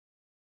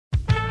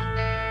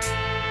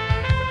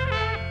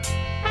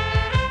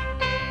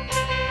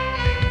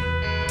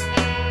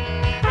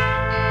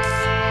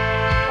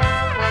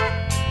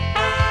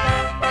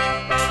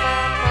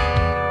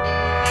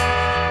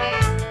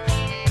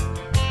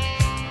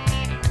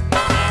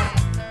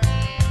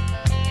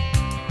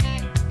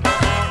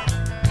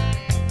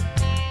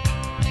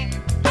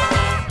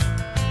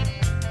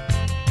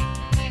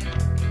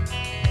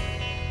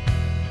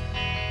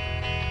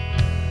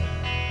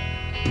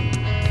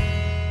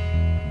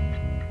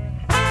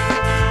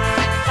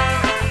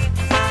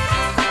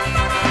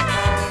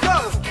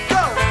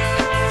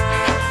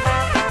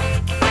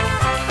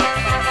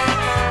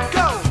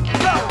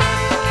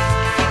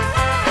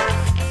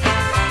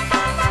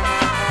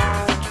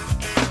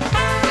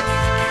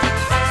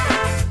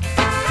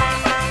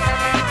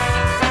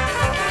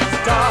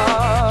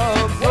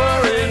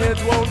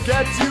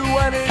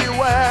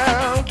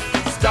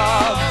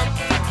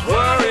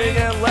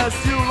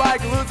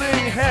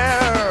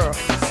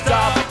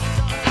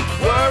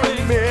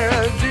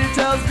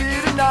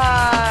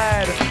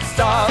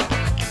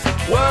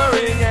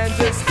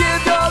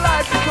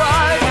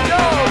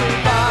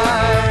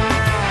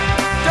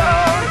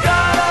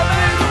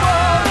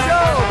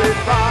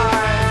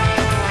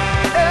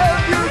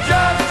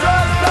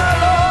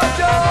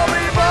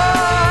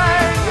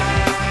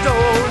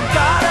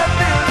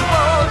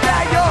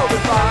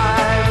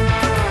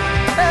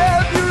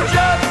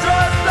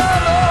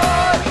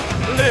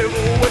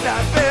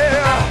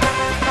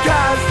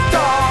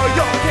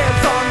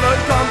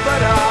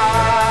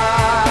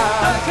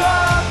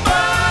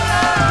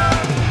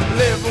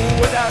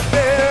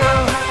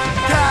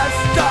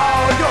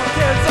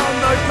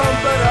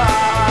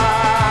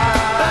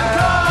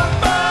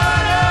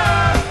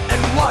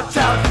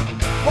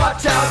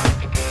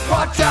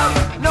watch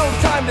out. No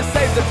time to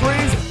save the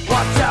trees.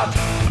 Watch out,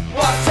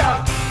 watch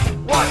out,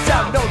 watch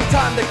out. No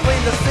time to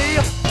clean the sea.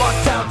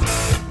 Watch out,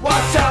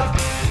 watch out,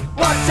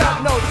 watch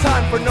out. No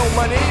time for no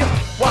money.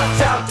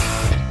 Watch out,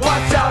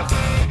 watch out,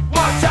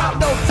 watch out.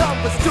 No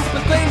time for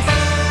stupid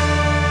things.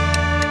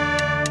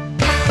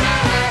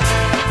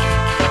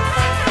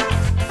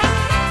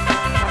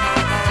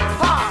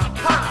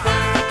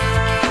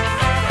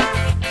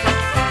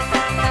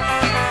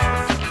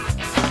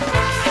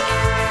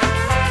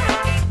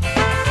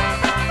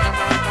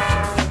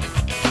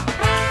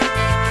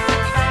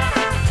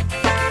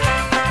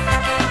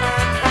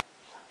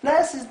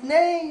 Bless his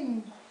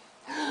name.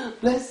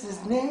 Bless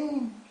his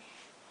name.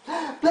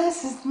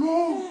 Bless his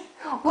name.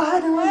 Why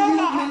do we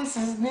bless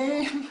his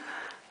name?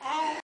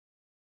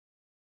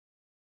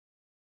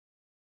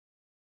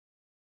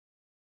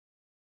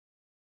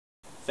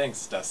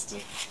 Thanks,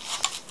 Dustin.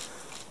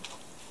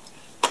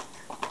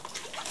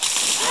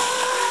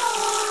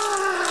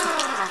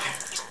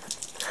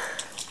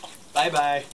 Bye-bye.